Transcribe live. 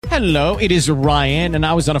Hello, it is Ryan, and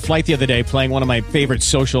I was on a flight the other day playing one of my favorite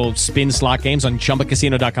social spin slot games on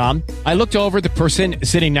ChumbaCasino.com. I looked over at the person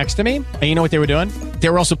sitting next to me, and you know what they were doing? They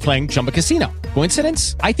were also playing Chumba Casino.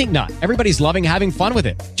 Coincidence? I think not. Everybody's loving having fun with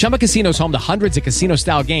it. Chumba Casino is home to hundreds of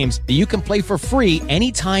casino-style games that you can play for free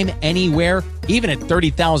anytime, anywhere, even at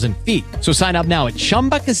 30,000 feet. So sign up now at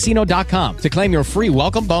ChumbaCasino.com to claim your free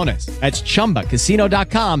welcome bonus. That's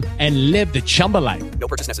ChumbaCasino.com and live the Chumba life. No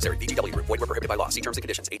purchase necessary. VGW. Void where prohibited by law. See terms and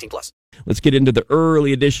conditions. 18+. Let's get into the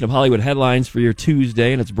early edition of Hollywood Headlines for your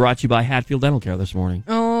Tuesday, and it's brought to you by Hatfield Dental Care this morning.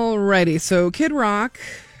 Alrighty, so Kid Rock,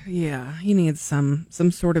 yeah, he needs some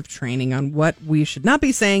sort of training on what we should not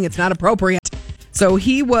be saying. It's not appropriate. So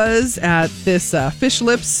he was at this Fish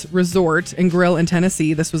Lips Resort and Grill in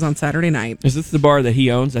Tennessee. This was on Saturday night. Is this the bar that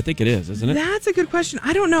he owns? I think it is, isn't it? That's a good question.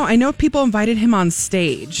 I don't know. I know people invited him on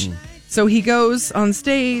stage. So he goes on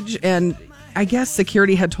stage, and I guess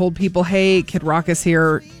security had told people, hey, Kid Rock is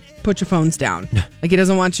here. Put your phones down. Like, he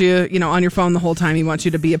doesn't want you, on your phone the whole time. He wants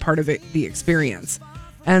you to be a part of the experience.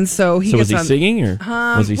 And so he was he singing, or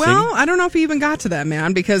was he singing? Well, I don't know if he even got to that,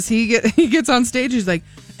 man, because he gets on stage. He's like,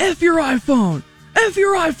 F your iPhone. F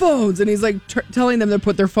your iPhones. And he's like telling them to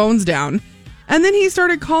put their phones down. And then he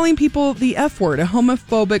started calling people the F word, a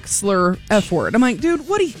homophobic slur F word. I'm like, dude,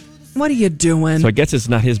 what are you doing? So I guess it's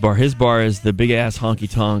not his bar. His bar is the big ass honky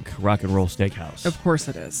tonk rock and roll steakhouse. Of course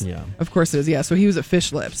it is. Yeah. Of course it is. Yeah. So he was at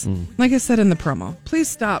Fish Lips. Like I said in the promo, please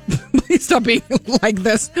stop. Please stop being like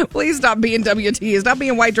this. Please stop being WT. Stop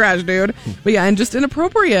being white trash, dude. But yeah, and just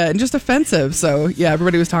inappropriate and just offensive. So yeah,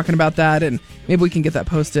 everybody was talking about that, and maybe we can get that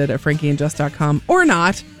posted at frankieandjust.com or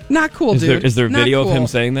not. Not cool, dude. Is there video of him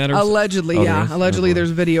saying that? Allegedly, yeah. Allegedly,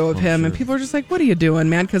 there's video of him, and people are just like, what are you doing,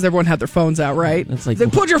 man? Because everyone had their phones out, right? It's like,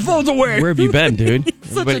 put your phones away. Where have you been, dude?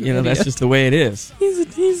 But, that's just the way it is.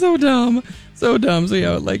 He's so dumb. So dumb. So,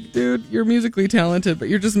 yeah, like, dude, you're musically talented, but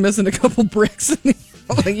you're just missing a couple bricks in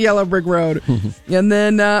the Yellow Brick Road. And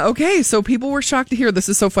then, okay, so people were shocked to hear this.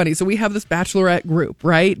 Is so funny. So we have this bachelorette group,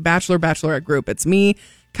 right? Bachelorette group. It's me,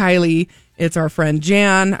 Kylie, it's our friend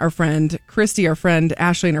Jan, our friend Christy, our friend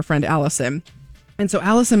Ashley, and our friend Allison. And so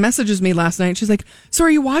Allison messages me last night. She's like, so are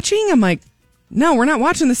you watching? I'm like, no, we're not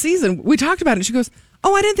watching the season. We talked about it. She goes,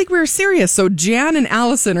 oh, I didn't think we were serious. So Jan and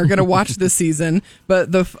Allison are going to watch this season,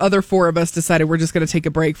 but the other four of us decided we're just going to take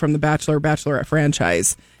a break from the Bachelorette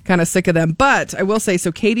franchise. Kind of sick of them. But I will say,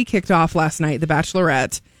 so Katie kicked off last night, The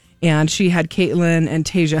Bachelorette, and she had Caitlin and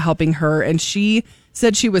Tasia helping her, and she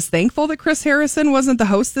said she was thankful that Chris Harrison wasn't the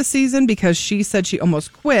host this season because she said she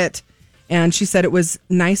almost quit. And she said it was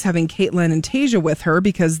nice having Caitlin and Tasia with her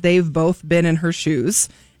because they've both been in her shoes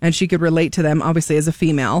and she could relate to them, obviously, as a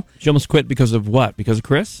female. She almost quit because of what? Because of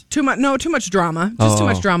Chris? Too much drama. Just too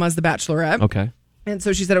much drama as the Bachelorette. Okay. And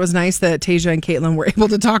so she said it was nice that Tasia and Caitlin were able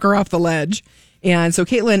to talk her off the ledge. And so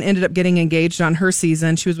Caitlin ended up getting engaged on her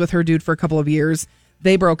season. She was with her dude for a couple of years.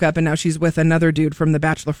 They broke up, and now she's with another dude from the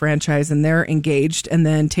Bachelor franchise, and they're engaged. And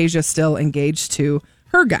then Tasia's still engaged to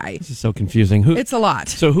her guy. This is so confusing. It's a lot.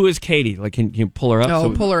 So who is Katie? Like, can you pull her up? Oh,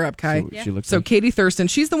 pull her up, Kai. She looks so like... Katie Thurston,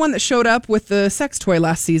 she's the one that showed up with the sex toy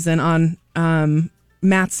last season on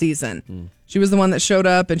Matt's season. She was the one that showed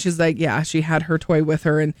up, and she's like, yeah, she had her toy with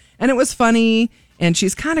her, and it was funny, and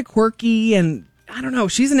she's kind of quirky, and I don't know.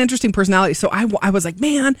 She's an interesting personality. So I was like,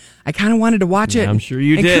 man, I kind of wanted to watch it. I'm sure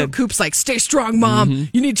you and did. Coop's like, stay strong, Mom.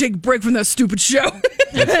 You need to take a break from that stupid show.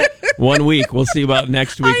 1 week. We'll see about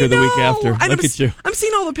next week or the week after. Look at you. I'm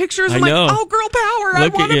seeing all the pictures. I'm know. like, oh, girl power.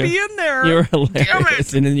 Look I want to be in there. You're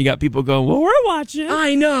hilarious. And then you got people going, well, we're watching.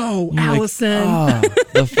 I know. You're Allison. Like,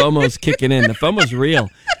 the FOMO's kicking in. The FOMO's real.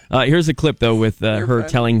 Here's a clip, though, with her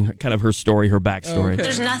telling kind of her story, her backstory. Okay.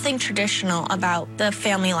 There's nothing traditional about the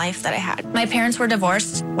family life that I had. My parents were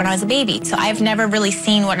divorced when I was a baby, so I've never really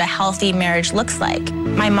seen what a healthy marriage looks like.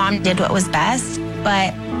 My mom did what was best,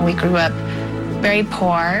 but we grew up very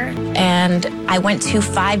poor, and I went to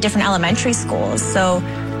 5 different elementary schools, so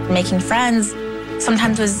making friends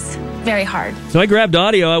sometimes was very hard. So I grabbed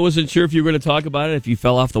audio. I wasn't sure if you were going to talk about it, if you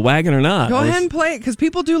fell off the wagon or not. Go ahead and play it, because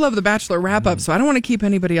people do love the Bachelor wrap-up, so I don't want to keep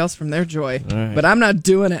anybody else from their joy. Right. But I'm not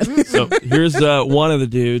doing it. So here's one of the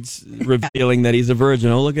dudes revealing that he's a virgin.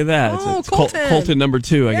 Oh, look at that. Oh, Colton. Colton number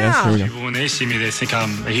 2, I guess. Here we go. When they see me, they think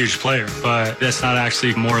I'm a huge player, but that's not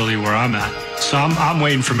actually morally where I'm at. So I'm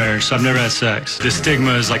waiting for marriage, so I've never had sex. The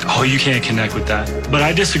stigma is like, oh, you can't connect with that. But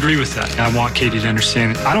I disagree with that. I want Katie to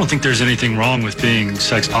understand, I don't think there's anything wrong with being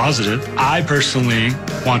sex positive. it. I personally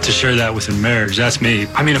want to share that within marriage. That's me.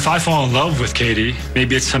 I mean, if I fall in love with Katie,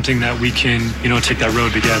 maybe it's something that we can, take that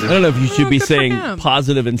road together. I don't know if you should be good for saying him.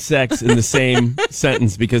 positive and sex in the same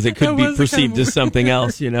sentence because it could That be was perceived kind of as something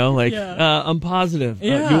else, Like, Yeah. I'm positive.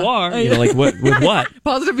 Yeah. You are. Like, what? With what?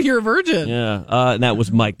 Positive you're a virgin. Yeah. And that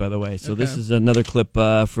was Mike, by the way. So this is another clip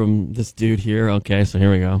from this dude here. Okay, so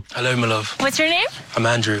here we go. Hello, my love. What's your name? I'm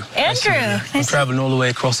Andrew. Andrew. I'm traveling all the way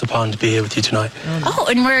across the pond to be here with you tonight. Oh,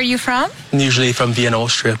 and where are you from? I'm usually from Vienna,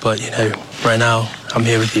 Austria, but, right now I'm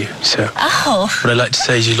here with you. So Oh, what I'd like to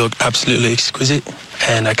say is you look absolutely exquisite,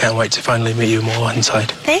 and I can't wait to finally meet you more inside.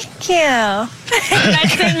 thank you.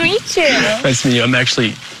 Nice to meet you. Nice to meet you. I'm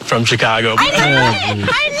actually from Chicago. I knew it.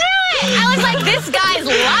 I was like, this guy's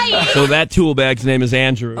lying. So that tool bag's name is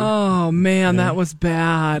Andrew. Oh, man, that was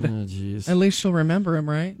bad. Oh, jeez. At least she'll remember him,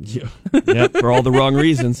 right? Yeah, for all the wrong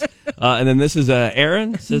reasons. And then this is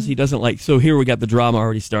Aaron says he doesn't like. So here we got the drama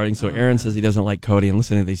already starting. So Aaron says he doesn't like Cody. And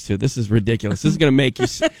listen to these two. This is ridiculous. This is going to make you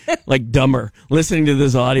like dumber listening to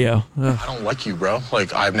this audio. Ugh. I don't like you, bro.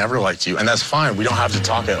 Like, I've never liked you. And that's fine. We don't have to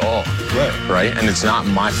talk at all. Right? And it's not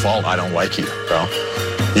my fault I don't like you, bro.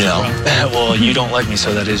 Well, you don't like me,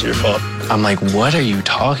 so that is your fault. I'm like, what are you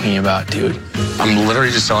talking about, dude? I'm literally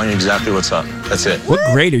just telling you exactly what's up. That's it. What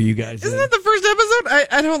grade are you guys Isn't in? that the first episode?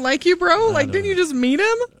 I don't like you, bro. Like, didn't you just meet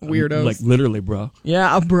him? Weirdos. Like literally, bro.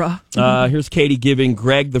 yeah, bruh. Here's Katie giving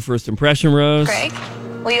Greg the first impression rose. Greg,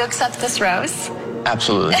 will you accept this rose?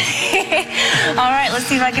 Absolutely. All right, let's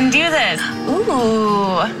see if I can do this.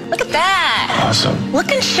 Ooh, look at that. Awesome.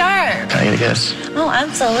 Looking sharp. Can I get a kiss? Oh,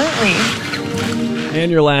 absolutely. And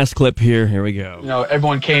your last clip here. Here we go.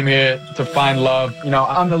 Everyone came here to find love.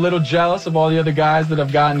 I'm a little jealous of all the other guys that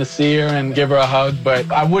have gotten to see her and give her a hug, but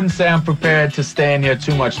I wouldn't say I'm prepared to stay in here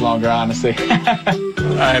too much longer, honestly. All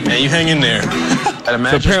right, man. You hang in there.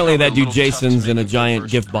 So apparently that dude Jason's in a giant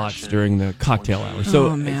gift box during the cocktail hour. So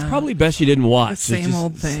Oh, man. it's probably best you didn't watch. The same Just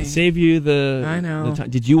old thing. Save you the. I know. the time.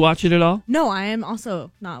 Did you watch it at all? No, I am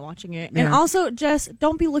also not watching it. Yeah. And also, Jess,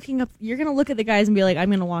 don't be looking up. You're going to look at the guys and be like, I'm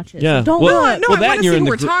going to watch it. Yeah. So don't well, do it. No, well, I that wanna and you're see in who the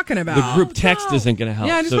we're group- talking about. The group text isn't going to help.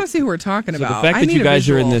 Yeah, I just So- want to see who we're talking so about. the fact I that you need a guys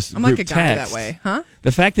are in visual. this I'm like group a guy text, that way, huh?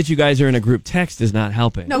 The fact that you guys are in a group text is not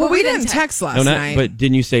helping. No, Well, but we we didn't didn't text last No, not, night. but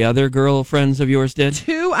didn't you say other girlfriends of yours did?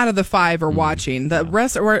 2 out of the 5 are watching. The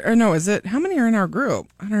rest, or no, is it? How many are in our group?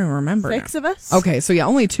 I don't even remember. 6 now. of us. Okay, so yeah,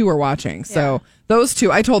 only 2 are watching. So those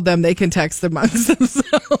 2, I told them they can text amongst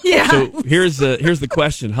themselves. Yeah. So here's the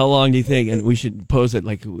question: how long do you think? And we should pose it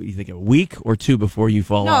like you think a week or 2 before you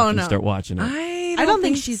fall No, off and no. start watching it. I don't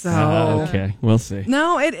think she's so. Okay, we'll see.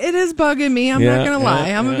 No, it is bugging me. I'm Yeah, not gonna lie.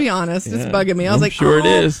 yeah, I'm gonna be yeah, honest. It's yeah. bugging me. I was I'm like, sure it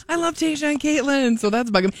is. I love Tasha and Caitlin, so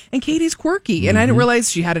that's bugging me. And Katie's quirky, and I didn't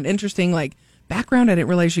realize she had an interesting background. I didn't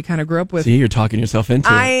realize she kind of grew up with. See, you're talking yourself into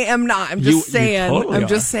I it. am not. I'm You just saying. totally I'm are.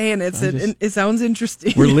 just saying. It sounds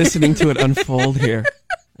interesting. We're listening to it unfold here,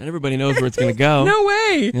 and everybody knows where it's going to go. No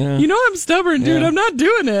way. Yeah. You know I'm stubborn, dude. Yeah. I'm not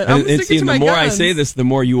doing it. And, I'm and sticking see, to and my the more guns. I say this, the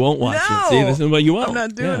more you won't watch No. it. See, this is what you won't. I'm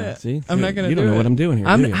not doing it. See, I'm not going to do it. You don't know what I'm doing here.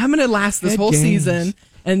 I'm do you? going to last this Head whole games. season,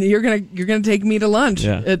 and you're gonna take me to lunch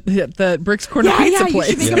Yeah. at the Bricks Corner Yeah, Pizza you place.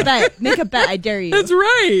 should make a bet. Make a bet. I dare you. That's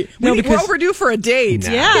right. No, We're because- overdue for a date.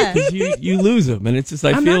 Yeah. 'Cause you lose them, and it's just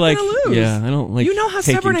I I'm feel not like gonna lose. yeah, I don't like. You know how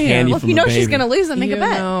taking stubborn I am. candy Well, If from you know a she's baby. going to lose, then make a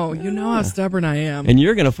bet. You know how stubborn I am. And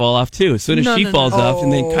you're gonna fall off too. As soon as No, she no, no. falls off,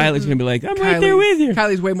 and then Oh. Kylie's gonna be like, "I'm right there with you."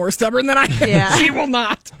 Kylie's way more stubborn than I am. Yeah. She will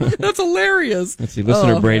not. That's hilarious. Let's see.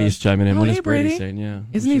 Listener Oh, Brady's chiming in. Oh, What hey, is Brady Brady. saying? Yeah.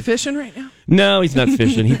 Isn't he fishing right now? No, he's not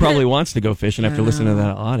fishing. He probably wants to go fishing after listening to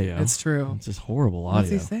that audio. It's true. It's just horrible audio. What's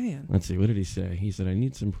he saying? Let's see. What did he say? He said, "I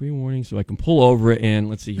need some pre-warning so I can pull over it and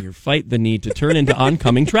let's see here, fight the need to turn into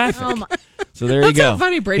oncoming traffic." Oh, my. So there That's you go. not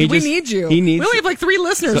funny, Brady. He We just- need you. He needs. We only have like 3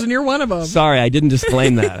 listeners, and you're one of them. Sorry, I didn't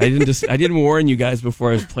disclaim that. I didn't warn you guys before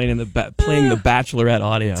I was playing the Bachelorette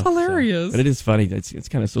audio. It's hilarious. but it is funny. It's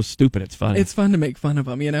kind of so stupid. It's funny. It's fun to make fun of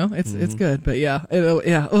them, you know. It's good, but yeah,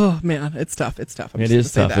 yeah. Oh man, it's tough. It's tough. I'm It just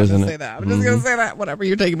is gonna tough, say that. isn't I'm it? Say that. I'm just gonna say that. Whatever.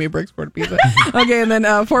 You're taking me Bricks Corner Pizza. Okay, and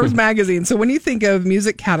then Forbes magazine. So when you think of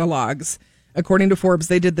music catalogs, according to Forbes,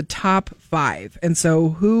 they did the top 5. And so,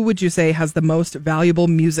 who would you say has the most valuable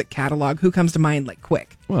music catalog? Who comes to mind, like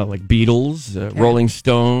quick? Well, like Beatles, Rolling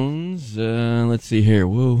Stones. Let's see here.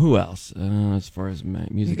 Who else? As far as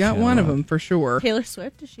music, You got one of catalog. them for sure. Taylor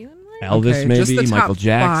Swift, is she in there? Elvis, Okay, maybe just the top Michael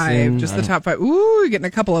Jackson. 5, just the top 5. Ooh, you're getting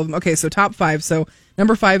a couple of them. Okay, so top 5. So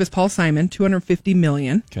number 5 is Paul Simon, 250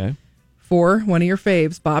 million. Okay. 4, one of your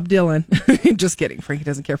faves, Bob Dylan. Just kidding. Frankie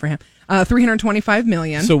doesn't care for him. 325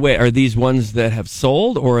 million. So wait, are these ones that have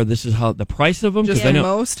sold, or this is how the price of them? Just I the know.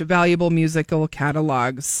 most valuable musical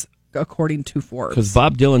catalogs according to Forbes. Because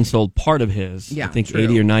Bob Dylan sold part of his, Yeah, I think true.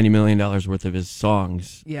 $80 or $90 million worth of his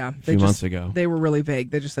songs Yeah, a few months ago. They were really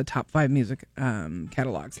vague. They just said top 5 music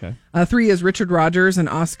catalogs. Okay. 3 is Richard Rodgers and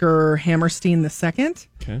Oscar Hammerstein II.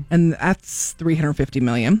 Okay. And that's $350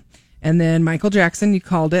 million. And then Michael Jackson, you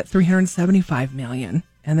called it, $375 million.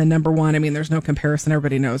 And then number 1, I mean, there's no comparison.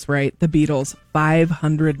 Everybody knows, right? The Beatles,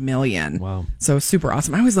 $500 million. Wow. So super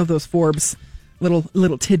awesome. I always love those Forbes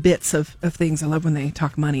little tidbits of things. I love when they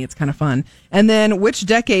talk money. It's kind of fun. And then which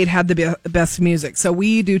decade had the best music? So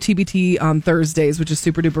we do TBT on Thursdays, which is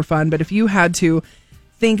super duper fun. But if you had to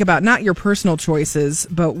think about not your personal choices,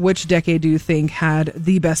 but which decade do you think had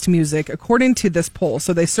the best music according to this poll?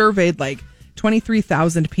 So they surveyed like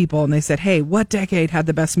 23,000 people and they said, hey, what decade had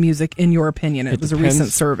the best music in your opinion? It was a depends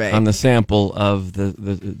recent survey. on the sample of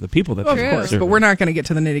the people that Of they course, surveyed. but we're not going to get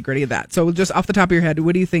to the nitty gritty of that. So just off the top of your head,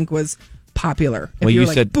 what do you think was popular? If Well, you you're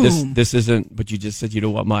like, said boom. this isn't, but you just said you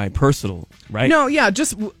don't want my personal, right? No, yeah,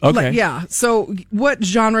 just Okay. yeah. So what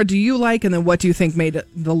genre do you like, and then what do you think made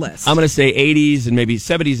the list? I'm going to say 80s and maybe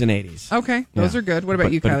 70s and 80s. Okay, those Yeah. are good. What about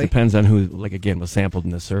But- you, but Kylie? it depends on who, like, again, was sampled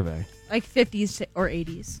in the survey. Like 50s or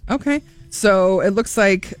 80s. Okay. So it looks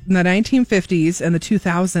like the 1950s and the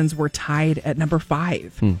 2000s were tied at number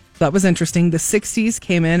 5. So that was interesting. The 60s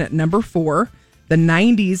came in at number 4. The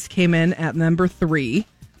 90s came in at number 3.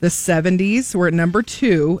 The 70s were at number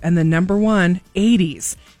 2. And the number 1,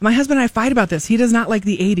 80s. My husband and I fight about this. He does not like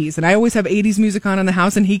the 80s. And I always have 80s music on in the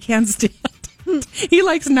house, and he can't stand it. He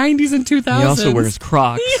likes 90s and 2000s. He also wears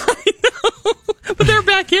Crocs. Yeah, I know. But they're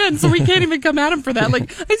back in, so we can't even come at him for that.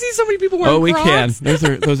 Like, I see so many people wearing We Crocs.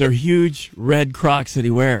 can. Those are huge red Crocs that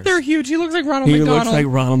he wears. They're huge. He looks like Ronald He McDonald. looks like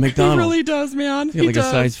Ronald McDonald. He really does, man. He's like does.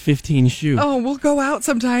 a size 15 shoe. Oh, we'll go out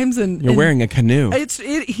sometimes and You're wearing a canoe.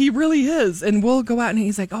 He really is, and we'll go out and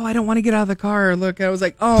he's like, "Oh, I don't want to get out of the car." Look, I was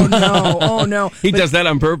like, "Oh no, oh no." He But does that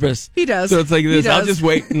on purpose. He does. So it's like He this. I'll does. just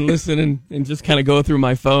wait and listen and just kind of go through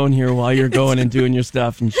my phone here while you're going and doing your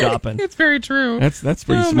stuff and shopping. It's very true. That's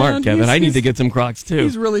pretty Oh, smart, man. Kevin. I need to get some Crocs too.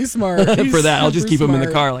 He's really smart. For that, I'll just keep them in the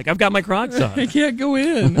smart. car. Like, I've got my Crocs on. I can't go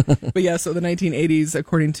in. But yeah, so the 1980s,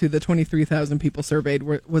 according to the 23,000 people surveyed,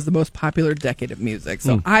 was the most popular decade of music.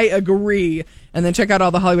 So I agree. And then check out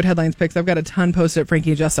all the Hollywood Headlines picks. I've got a ton posted at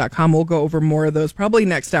frankieandjess.com. We'll go over more of those probably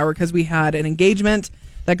next hour because we had an engagement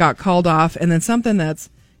that got called off and then something that's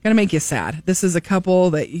going to make you sad. This is a couple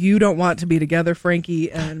that you don't want to be together,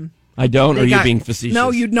 Frankie, and... I don't, or They you got- being facetious? No,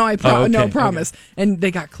 okay, promise. And they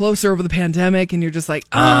got closer over the pandemic, and you're just like,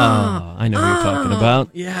 I know what you're talking about.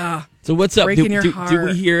 Yeah. So what's up? Breaking Do your we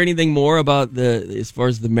heart. hear anything more about as far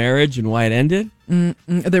as the marriage and why it ended?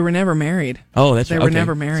 They were never married. Oh, that's They right. were Okay.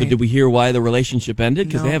 never married. So did we hear why the relationship ended?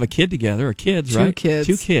 Because No. they have a kid together, or kids, Two right? kids.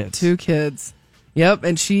 2 kids. 2 kids. Yep.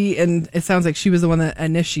 And it sounds like she was the one that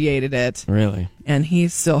initiated it. Really? And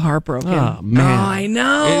he's still heartbroken. Oh, man. Oh, I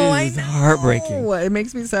know. It is I know. heartbreaking. It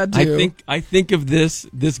makes me sad too. I think of this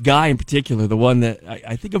guy in particular, the one that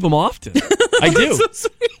I think of him often. I do. So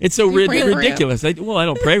sweet. It's so You pray for him. ridiculous. I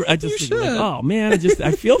don't pray. I just You think like, should. oh man,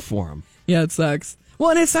 I feel for him. Yeah, it sucks. Well,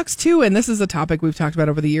 and it sucks too. And this is a topic we've talked about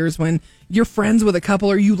over the years when you're friends with a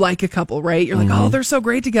couple or you like a couple, right? You're like, oh, they're so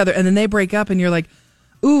great together. And then they break up and you're like,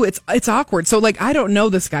 ooh, it's awkward. So, like, I don't know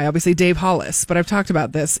this guy, obviously, Dave Hollis, but I've talked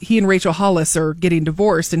about this. He and Rachel Hollis are getting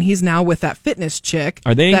divorced, and he's now with that fitness chick.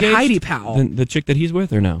 Are they that engaged? Heidi Powell. The chick that he's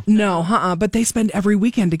with, or no? No, but they spend every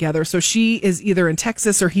weekend together. So she is either in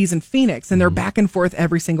Texas or he's in Phoenix, and they're back and forth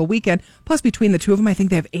every single weekend. Plus, between the two of them, I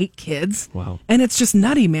think they have 8 kids. Wow. And it's just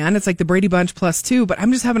nutty, man. It's like the Brady Bunch plus 2, but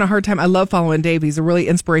I'm just having a hard time. I love following Dave. He's a really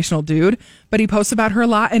inspirational dude, but he posts about her a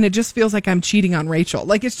lot, and it just feels like I'm cheating on Rachel.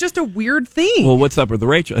 Like, it's just a weird thing. Well, what's up with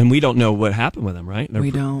the Rachel? And we don't know what happened with them, right? They're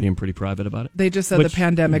We don't. being pretty private about it. They just said Which, the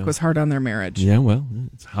pandemic you know, was hard on their marriage. Yeah, well,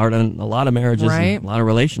 it's hard on a lot of marriages, Right? and a lot of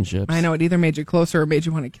relationships. I know it either made you closer or made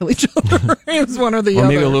you want to kill each other. It was one or the Or other.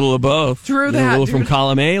 maybe a little of both. True A that, little from dude.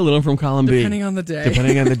 column A, a little from column B. Depending on the day.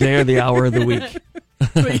 Depending on the day or the hour of the week.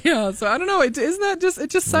 But yeah, so I don't know. Isn't that just? It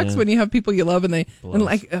just sucks Yeah. when you have people you love and they and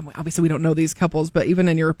like. Obviously, we don't know these couples, but even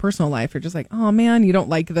in your personal life, you're just like, oh man, you don't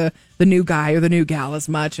like the new guy or the new gal as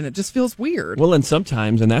much, and it just feels weird. Well, and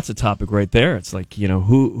sometimes, and that's a topic right there. It's like,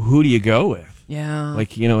 who do you go with? Yeah.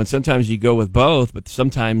 Like, and sometimes you go with both, but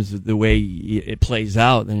sometimes the way it plays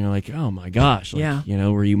out, then you're like, oh my gosh. Like, Yeah.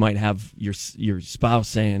 where you might have your spouse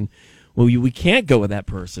saying, well, we can't go with that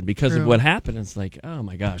person because True. of what happened. It's like, oh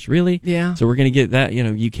my gosh, really? Yeah. So we're going to get that,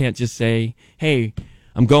 you can't just say, hey,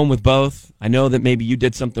 I'm going with both. I know that maybe you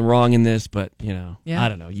did something wrong in this, but, Yeah. I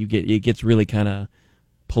don't know. It gets really kind of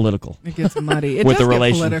political. It gets muddy. It with does the get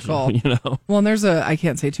relationship, political. Well, and there's I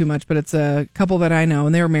can't say too much, but it's a couple that I know,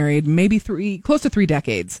 and they were married maybe close to 3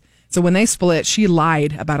 decades. So when they split, she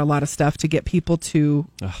lied about a lot of stuff to get people to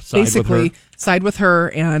basically side with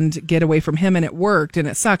her and get away from him. And it worked, and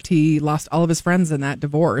it sucked. He lost all of his friends in that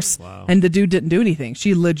divorce. Wow. And the dude didn't do anything.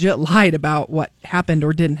 She legit lied about what happened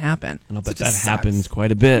or didn't happen. And I'll bet that happens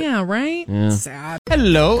quite a bit. Yeah, right? Yeah. Sad.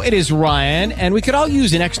 Hello, it is Ryan, and we could all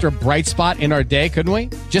use an extra bright spot in our day, couldn't we?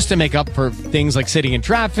 Just to make up for things like sitting in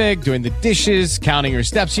traffic, doing the dishes, counting your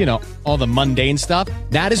steps, all the mundane stuff.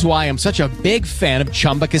 That is why I'm such a big fan of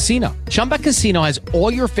Chumba Casino. Chumba Casino has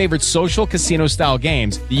all your favorite social casino-style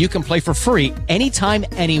games that you can play for free anytime,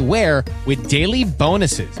 anywhere with daily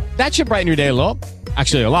bonuses. That should brighten your day a little.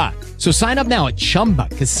 Actually, a lot. So sign up now at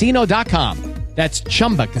ChumbaCasino.com. That's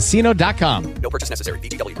ChumbaCasino.com. No purchase necessary.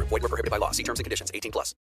 VGW Group. Void where prohibited by law. See terms and conditions. 18+.